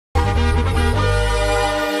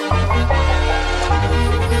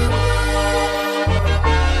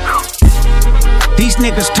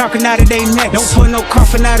these niggas talking out of their necks. Don't put no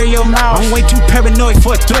coffin out of your mouth. I'm way too paranoid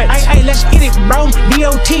for threats. Hey, let's get it, bro.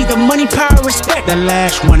 DOT, the money, power, respect. The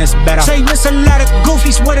last one is better. Say this a lot of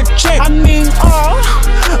goofies with a check. I mean,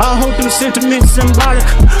 I hold them sentiments symbolic.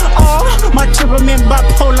 My temperament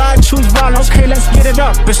bipolar, I choose violence. Okay, let's get it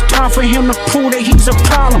up. It's time for him to prove that he's a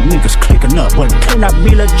problem. Niggas clicking up, but it cannot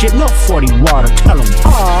be legit. No 40 water, tell him.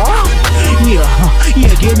 Yeah,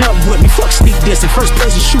 get up with me. Fuck sneak this and first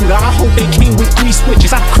person shooter. I hope they came with 3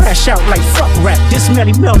 switches. I crash out like fuck rap. This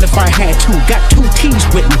Melly Mel if I had to. Got 2 T's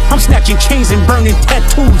with me. I'm snatching chains and burning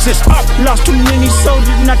tattoos. It's up. Lost too many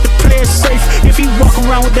soldiers not to play it safe. If he walk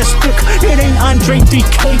around with that stick, it ain't Andre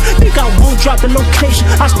 3K. Think I won't drop the location.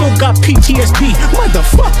 I still got PTSD.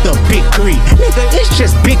 Motherfuck the big 3. Nigga, it's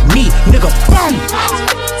just big me. Nigga, boom.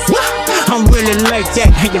 I'm really like that.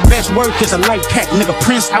 And your best work is a light pack. Nigga,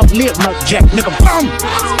 Prince outlived Mark Jack. Nigga, boom.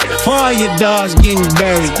 For all your dogs getting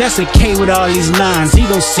buried, that's a K with all these lines. He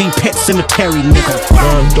gon' see Pet Cemetery, nigga.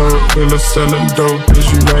 Buying dope, dealer selling dope. Is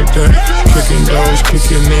you like that? Kicking doors,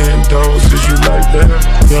 kicking in doors. Is you like that?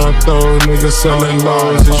 Young throw, nigga selling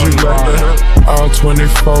lows. Is you like that? All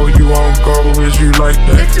 24, you won't go. Is you like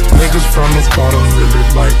that? Niggas from the bottom really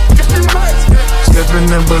like. Stepping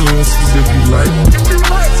in balances if you like.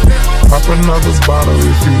 Pop another bottle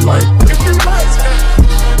if you like.